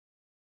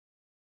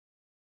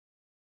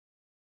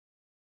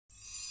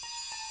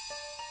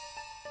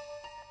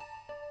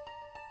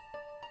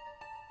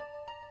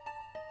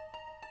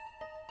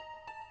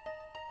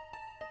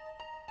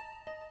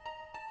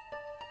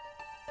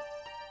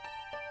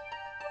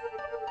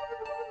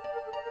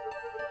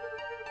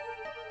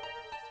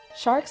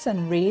Sharks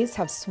and rays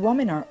have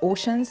swum in our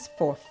oceans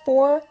for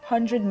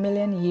 400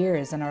 million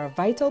years and are a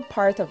vital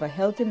part of a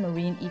healthy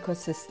marine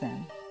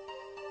ecosystem.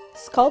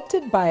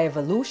 Sculpted by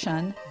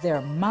evolution, they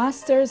are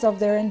masters of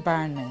their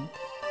environment.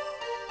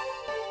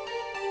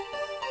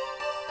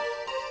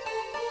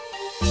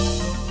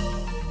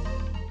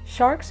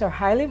 Sharks are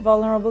highly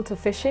vulnerable to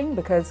fishing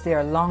because they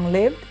are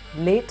long-lived,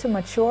 late to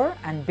mature,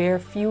 and bear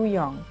few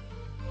young.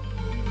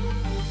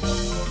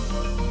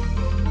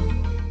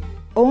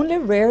 Only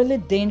rarely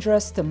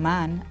dangerous to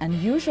man, and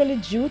usually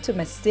due to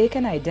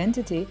mistaken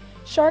identity,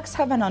 sharks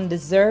have an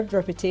undeserved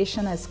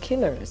reputation as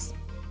killers.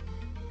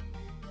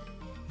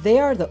 They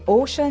are the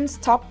ocean's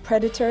top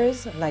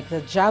predators, like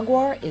the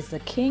jaguar is the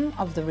king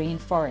of the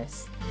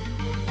rainforest.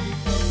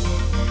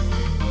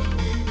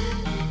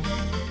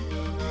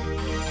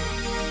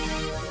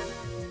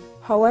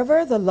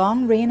 However, the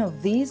long reign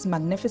of these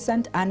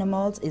magnificent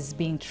animals is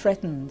being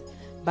threatened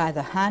by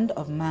the hand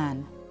of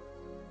man.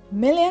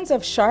 Millions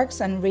of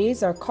sharks and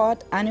rays are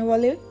caught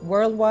annually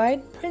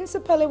worldwide,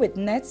 principally with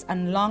nets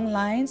and long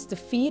lines to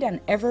feed an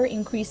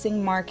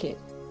ever-increasing market.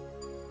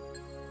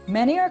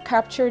 Many are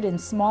captured in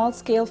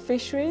small-scale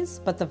fisheries,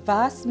 but the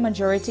vast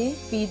majority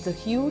feed the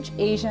huge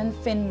Asian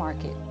fin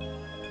market.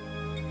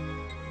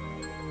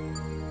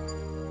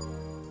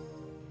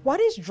 What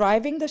is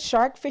driving the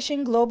shark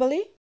fishing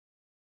globally?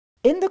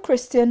 In the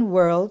Christian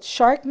world,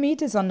 shark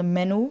meat is on the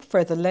menu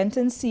for the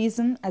Lenten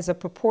season as a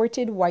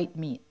purported white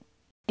meat.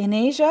 In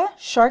Asia,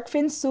 shark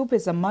fin soup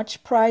is a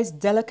much-prized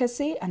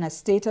delicacy and a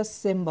status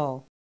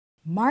symbol.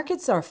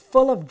 Markets are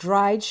full of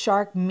dried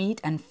shark meat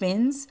and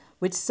fins,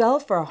 which sell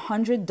for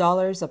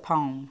 $100 a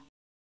pound.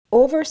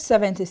 Over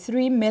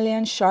 73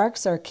 million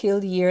sharks are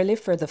killed yearly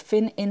for the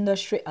fin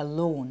industry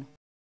alone.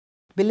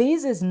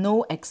 Belize is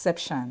no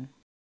exception.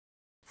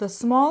 The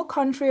small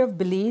country of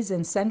Belize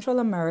in Central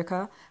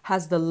America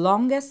has the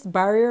longest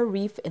barrier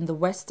reef in the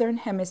Western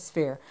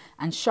Hemisphere,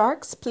 and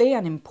sharks play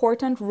an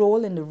important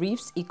role in the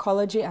reef's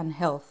ecology and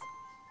health.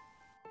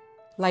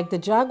 Like the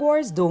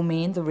jaguar's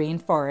domain, the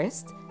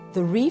rainforest,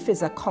 the reef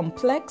is a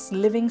complex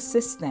living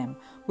system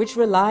which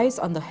relies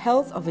on the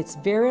health of its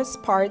various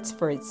parts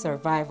for its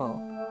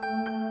survival.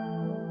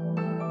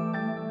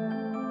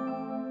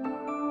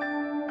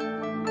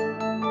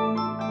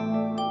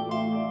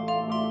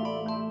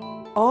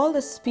 All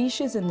the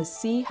species in the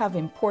sea have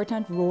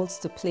important roles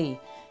to play.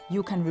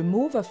 You can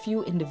remove a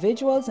few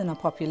individuals in a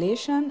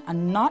population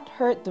and not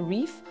hurt the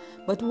reef,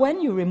 but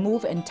when you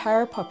remove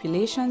entire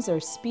populations or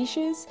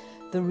species,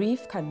 the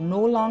reef can no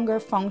longer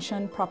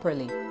function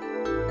properly.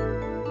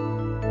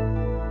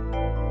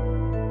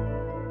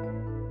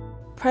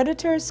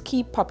 Predators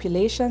keep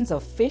populations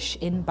of fish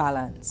in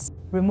balance.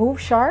 Remove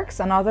sharks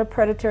and other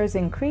predators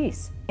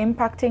increase,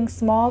 impacting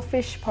small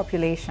fish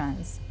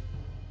populations.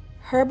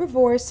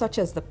 Herbivores such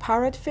as the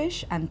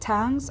parrotfish and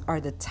tangs are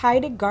the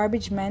tidy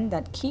garbage men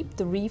that keep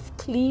the reef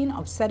clean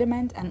of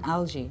sediment and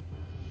algae.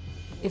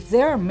 If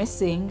they are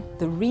missing,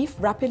 the reef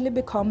rapidly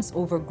becomes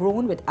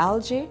overgrown with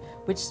algae,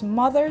 which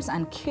smothers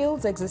and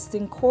kills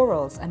existing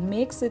corals and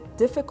makes it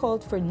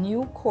difficult for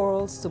new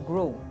corals to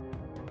grow.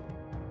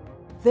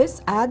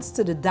 This adds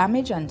to the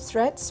damage and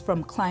threats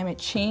from climate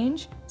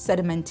change,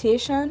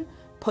 sedimentation,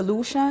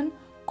 pollution,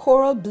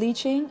 coral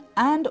bleaching,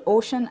 and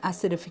ocean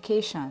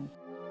acidification.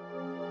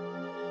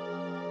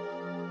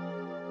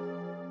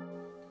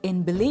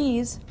 In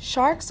Belize,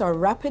 sharks are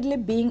rapidly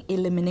being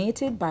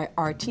eliminated by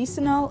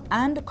artisanal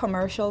and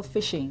commercial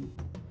fishing.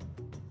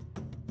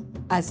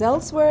 As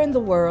elsewhere in the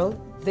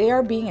world, they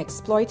are being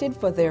exploited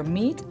for their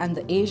meat and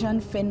the Asian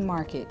fin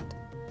market.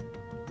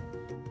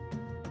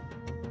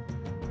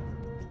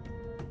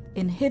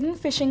 In hidden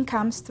fishing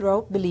camps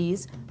throughout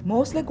Belize,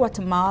 mostly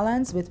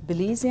Guatemalans with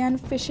Belizean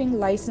fishing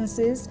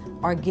licenses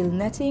are gill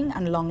netting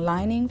and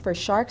longlining for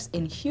sharks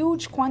in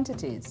huge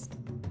quantities.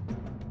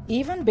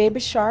 Even baby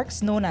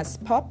sharks known as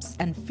pups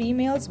and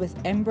females with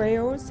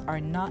embryos are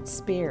not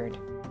spared.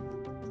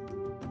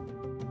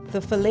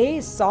 The fillet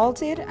is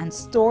salted and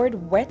stored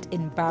wet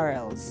in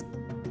barrels.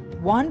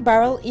 1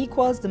 barrel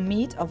equals the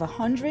meat of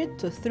 100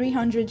 to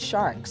 300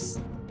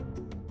 sharks.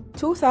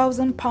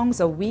 2,000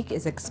 pounds a week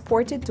is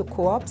exported to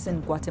co-ops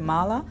in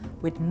Guatemala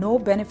with no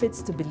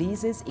benefits to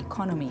Belize's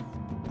economy.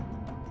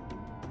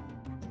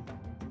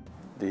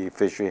 The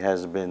fishery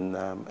has been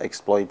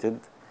exploited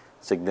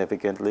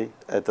significantly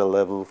at a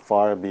level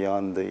far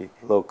beyond the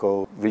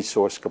local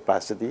resource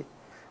capacity.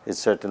 It's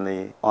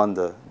certainly on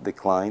the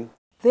decline.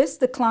 This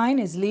decline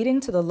is leading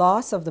to the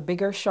loss of the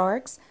bigger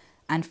sharks,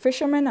 and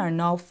fishermen are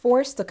now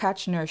forced to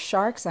catch nurse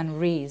sharks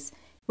and rays,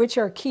 which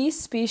are key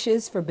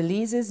species for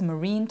Belize's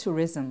marine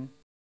tourism.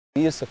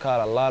 We used to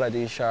caught a lot of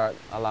these sharks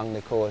along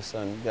the coast,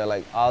 and they're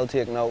like all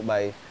taken out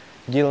by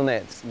gill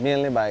nets,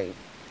 mainly by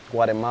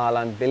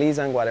Guatemalan, Belize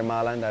and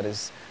Guatemalan that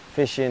is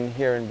fishing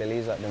here in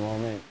Belize at the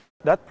moment.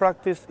 That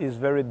practice is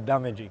very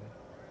damaging.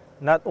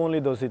 Not only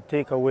does it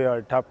take away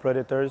our top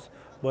predators,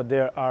 but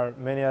there are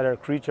many other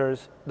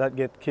creatures that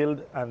get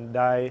killed and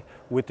die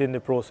within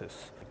the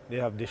process. They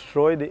have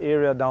destroyed the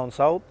area down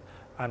south,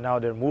 and now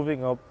they're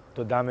moving up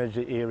to damage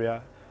the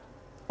area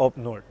up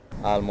north.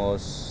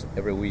 Almost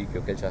every week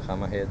you catch a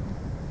hammerhead,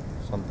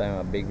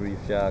 sometimes a big reef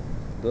shark.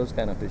 Those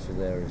kind of fishes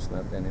there is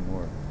not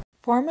anymore.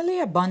 Formerly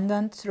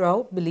abundant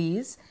throughout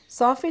Belize,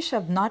 sawfish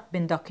have not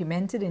been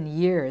documented in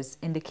years,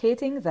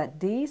 indicating that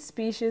these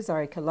species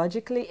are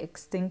ecologically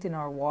extinct in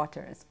our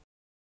waters.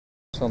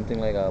 Something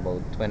like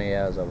about 20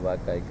 years back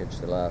I catch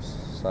the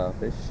last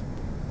sawfish.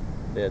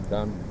 They're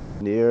done.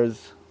 In the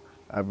years,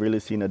 I've really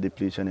seen a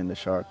depletion in the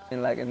shark.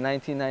 In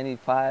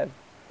 1995,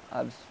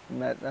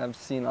 I've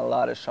seen a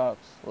lot of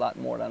sharks, a lot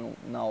more than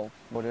now,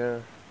 but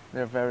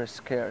they're very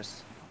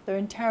scarce. They're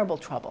in terrible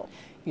trouble.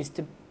 Used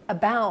to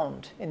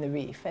abound in the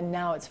reef, and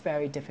now it's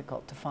very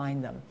difficult to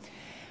find them,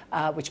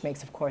 which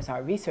makes, of course,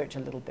 our research a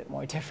little bit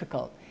more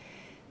difficult.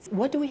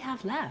 What do we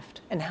have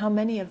left, and how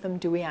many of them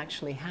do we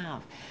actually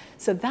have?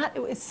 So that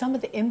is some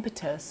of the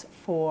impetus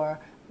for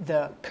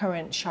the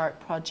current shark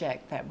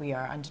project that we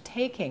are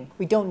undertaking.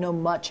 We don't know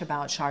much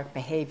about shark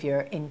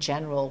behavior in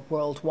general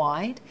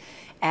worldwide,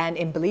 and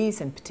in Belize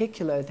in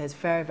particular there's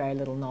very, very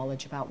little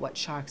knowledge about what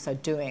sharks are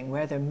doing,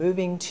 where they're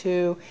moving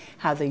to,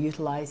 how they're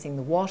utilizing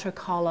the water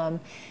column,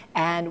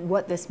 and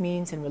what this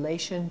means in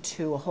relation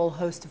to a whole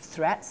host of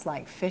threats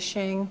like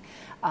fishing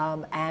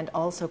and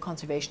also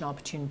conservation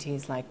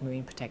opportunities like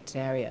marine protected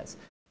areas.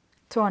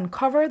 To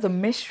uncover the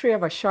mystery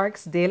of a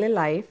shark's daily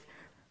life,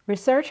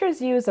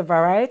 researchers use a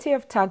variety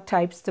of tag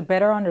types to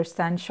better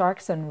understand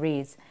sharks and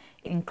rays,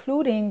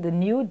 including the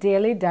new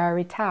daily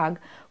diary tag,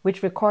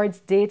 which records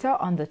data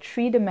on the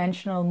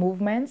three-dimensional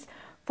movements,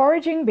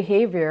 foraging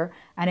behavior,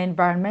 and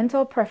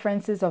environmental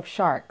preferences of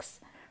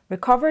sharks.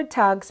 Recovered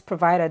tags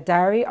provide a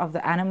diary of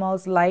the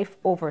animal's life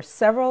over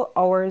several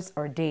hours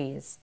or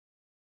days.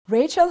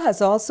 Rachel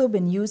has also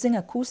been using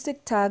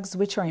acoustic tags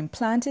which are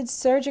implanted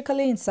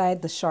surgically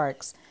inside the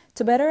sharks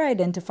to better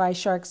identify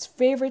sharks'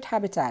 favorite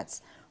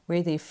habitats,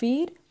 where they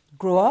feed,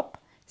 grow up,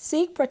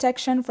 seek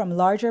protection from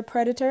larger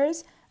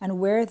predators, and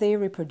where they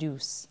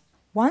reproduce.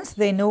 Once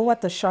they know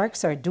what the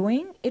sharks are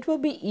doing, it will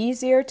be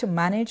easier to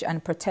manage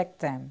and protect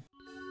them.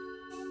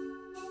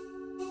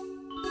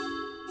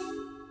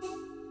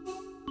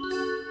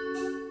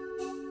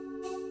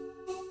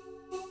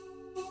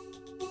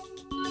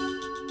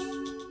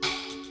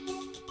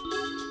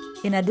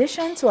 In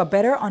addition to a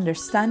better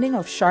understanding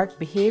of shark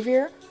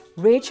behavior,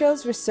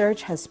 Rachel's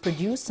research has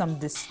produced some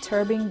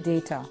disturbing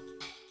data.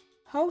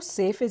 How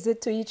safe is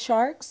it to eat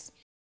sharks?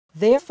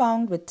 They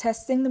found with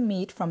testing the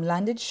meat from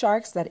landed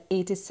sharks that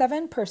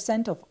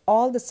 87% of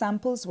all the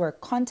samples were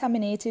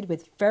contaminated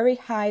with very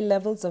high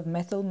levels of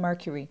methyl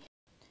mercury.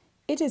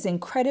 It is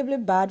incredibly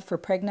bad for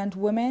pregnant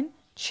women,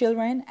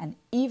 children, and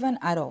even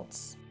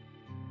adults.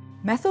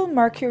 Methyl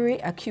mercury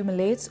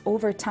accumulates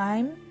over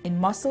time in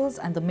muscles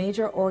and the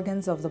major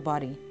organs of the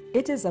body.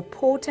 It is a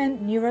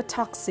potent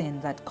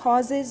neurotoxin that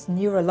causes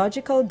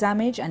neurological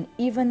damage and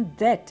even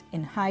death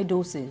in high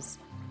doses.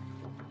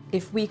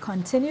 If we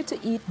continue to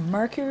eat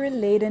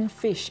mercury-laden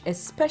fish,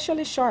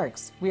 especially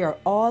sharks, we are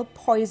all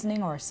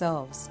poisoning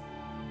ourselves.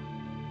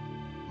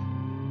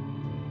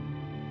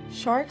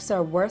 Sharks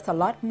are worth a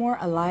lot more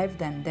alive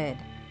than dead.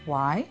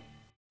 Why?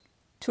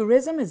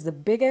 Tourism is the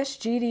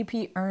biggest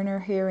GDP earner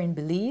here in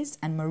Belize,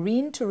 and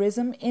marine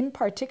tourism in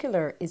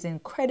particular is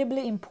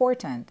incredibly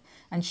important,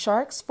 and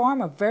sharks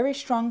form a very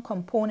strong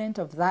component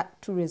of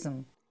that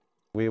tourism.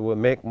 We will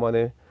make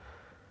money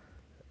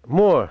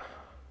more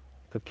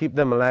to keep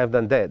them alive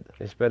than dead.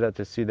 It's better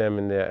to see them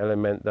in their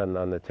element than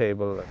on the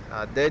table.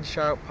 A dead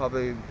shark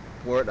probably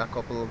worth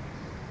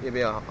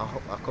maybe a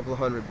couple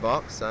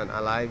 $100, and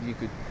alive you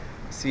could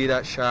see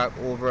that shark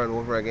over and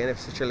over again,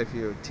 especially if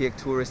you take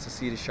tourists to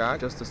see the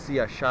shark. Just to see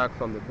a shark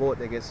from the boat,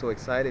 they get so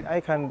excited. I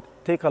can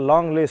take a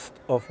long list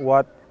of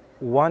what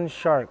one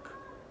shark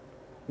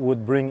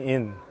would bring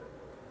in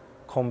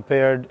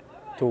compared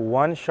to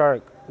one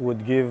shark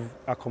would give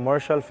a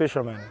commercial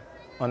fisherman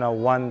on a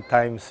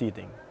one-time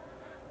seating.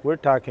 We're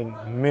talking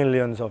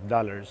millions of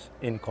dollars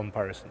in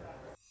comparison.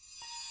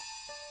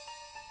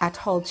 At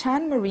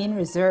Hulchan Marine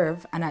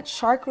Reserve and at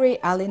Shark Ray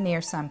Alley near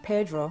San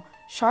Pedro,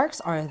 sharks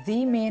are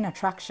the main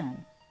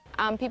attraction.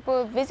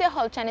 People visit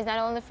Hulchan is not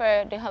only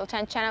for the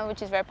Hulchan Channel,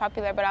 which is very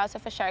popular, but also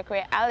for Shark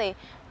Ray Alley,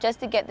 just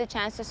to get the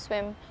chance to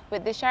swim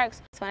with the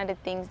sharks. It's one of the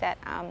things that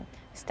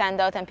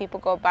stand out, and people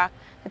go back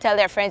to tell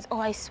their friends, oh,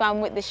 I swam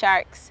with the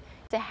sharks.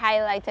 It's a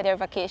highlight of their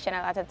vacation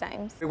a lot of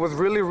times. It was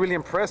really, really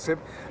impressive.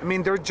 I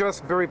mean, they're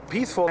just very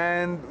peaceful,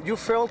 and you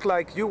felt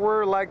like you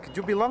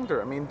belonged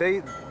there. I mean,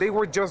 they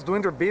were just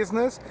doing their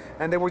business,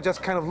 and they were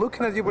just kind of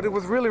looking at you, but it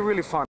was really,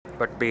 really fun.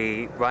 But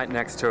be right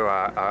next to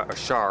a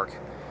shark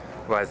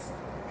was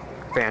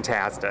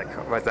fantastic.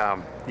 Was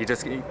you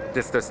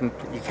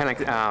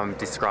cannot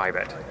describe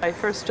it. I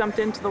first jumped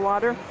into the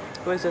water.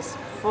 It was just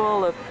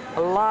full of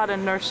a lot of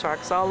nurse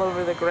sharks all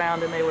over the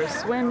ground, and they were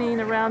swimming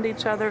around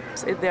each other.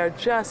 They're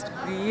just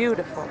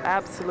beautiful,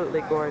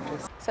 absolutely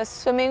gorgeous. So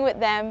swimming with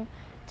them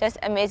just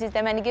amazes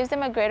them, and it gives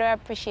them a greater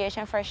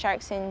appreciation for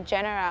sharks in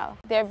general.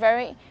 They're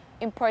very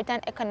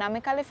important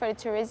economically for the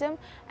tourism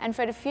and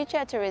for the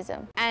future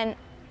tourism. And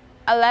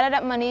a lot of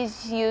that money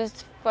is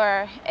used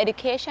for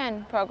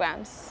education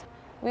programs.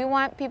 We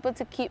want people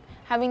to keep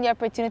having the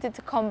opportunity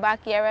to come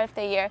back year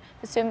after year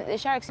to swim with the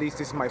sharks.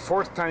 This is my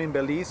fourth time in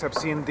Belize. I've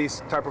seen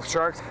this type of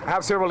sharks. I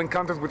have several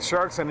encounters with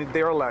sharks, and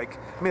they're like,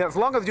 I mean, as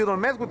long as you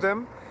don't mess with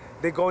them,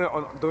 they go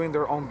on doing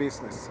their own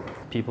business.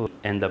 People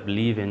end up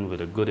leaving with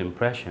a good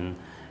impression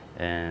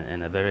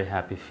and a very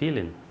happy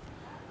feeling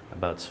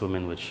about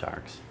swimming with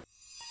sharks.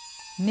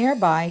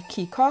 Nearby,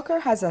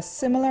 Keycocker has a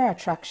similar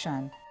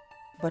attraction,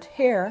 but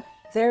here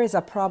there is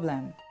a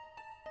problem.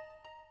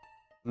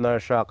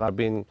 Nurse sharks are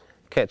being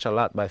catch a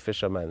lot by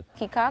fishermen.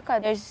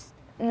 Keycocker, there's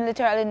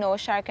literally no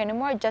shark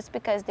anymore just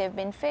because they've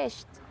been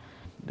fished.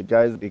 The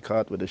guys they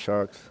caught with the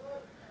sharks,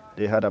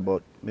 they had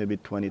about maybe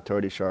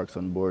 20-30 sharks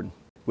on board,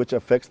 which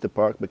affects the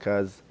park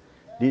because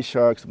these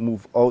sharks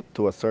move out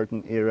to a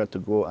certain area to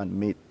go and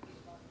mate.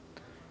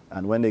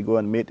 And when they go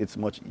and mate, it's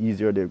much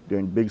easier. They're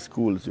in big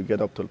schools. You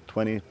get up to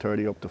 20,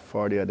 30, up to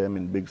 40 of them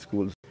in big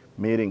schools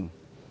mating.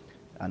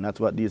 And that's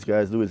what these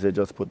guys do, is they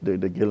just put the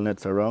gill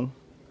nets around,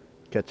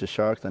 catch the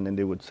sharks, and then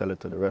they would sell it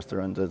to the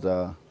restaurants as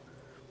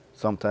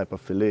some type of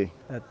fillet.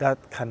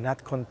 That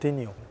cannot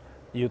continue.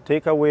 You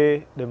take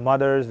away the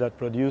mothers that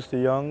produce the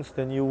youngs,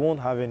 then you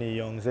won't have any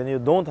youngs, and you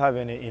don't have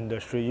any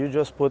industry. You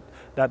just put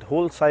that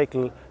whole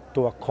cycle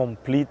to a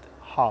complete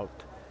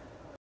halt.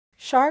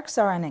 Sharks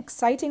are an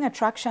exciting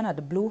attraction at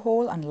the Blue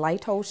Hole and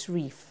Lighthouse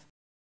Reef.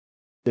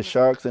 The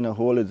sharks in a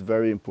whole is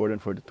very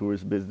important for the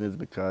tourist business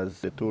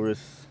because the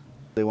tourists,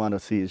 they want to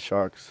see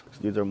sharks.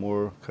 These are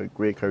more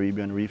Great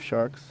Caribbean reef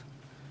sharks,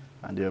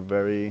 and they're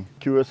very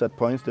curious at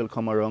points. They'll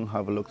come around,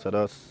 have a look at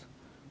us,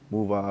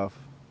 move off,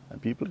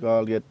 and people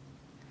all get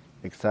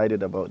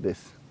excited about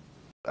this.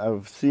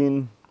 I've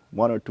seen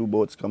 1 or 2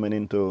 boats coming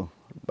into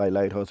by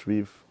Lighthouse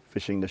Reef,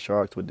 fishing the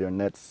sharks with their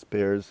nets,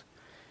 spears.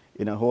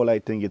 In a whole, I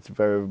think it's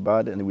very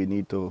bad, and we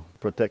need to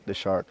protect the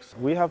sharks.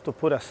 We have to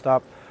put a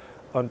stop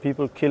on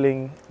people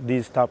killing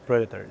these top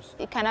predators.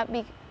 It cannot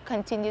be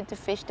continued to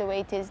fish the way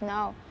it is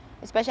now,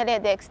 especially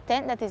at the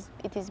extent that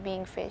it is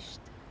being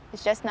fished.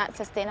 It's just not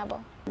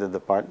sustainable. The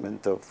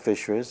Department of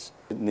Fisheries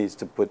needs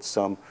to put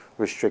some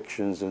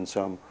restrictions and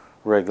some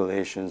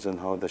regulations on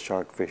how the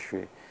shark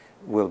fishery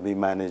will be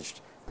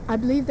managed. I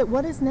believe that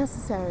what is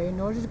necessary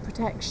in order to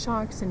protect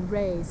sharks and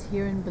rays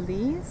here in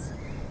Belize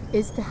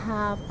is to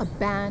have a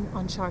ban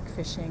on shark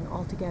fishing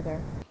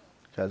altogether.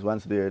 Because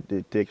once they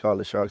take all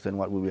the sharks, then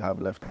what will we have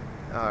left?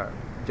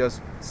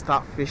 Just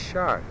stop fish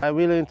shark. I'm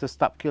willing to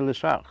stop killing the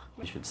shark.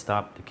 We should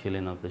stop the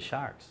killing of the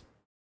sharks.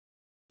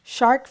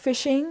 Shark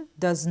fishing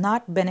does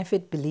not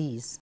benefit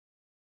Belize.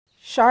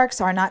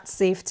 Sharks are not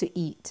safe to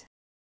eat.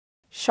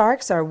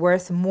 Sharks are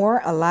worth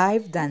more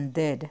alive than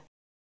dead.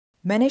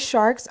 Many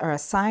sharks are a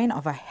sign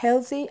of a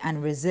healthy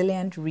and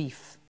resilient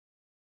reef.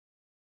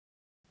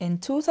 In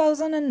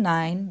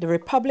 2009, the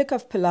Republic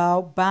of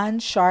Palau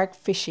banned shark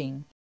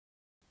fishing.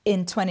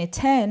 In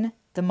 2010,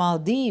 the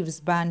Maldives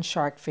banned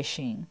shark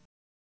fishing.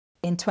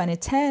 In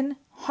 2010,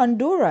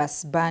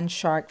 Honduras banned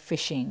shark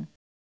fishing.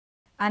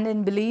 And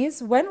in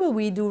Belize, when will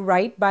we do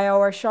right by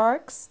our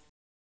sharks?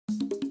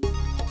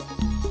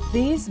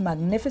 These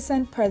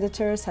magnificent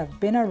predators have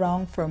been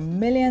around for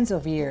millions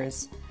of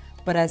years,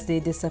 but as they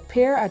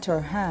disappear at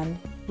our hand,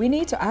 we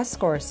need to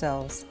ask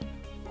ourselves,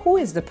 who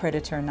is the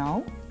predator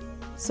now?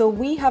 So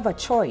we have a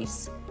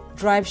choice: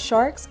 drive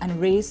sharks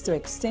and rays to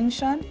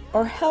extinction,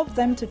 or help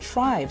them to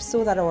thrive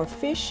so that our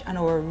fish and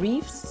our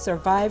reefs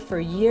survive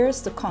for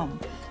years to come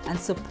and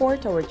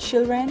support our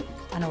children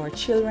and our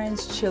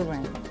children's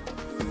children.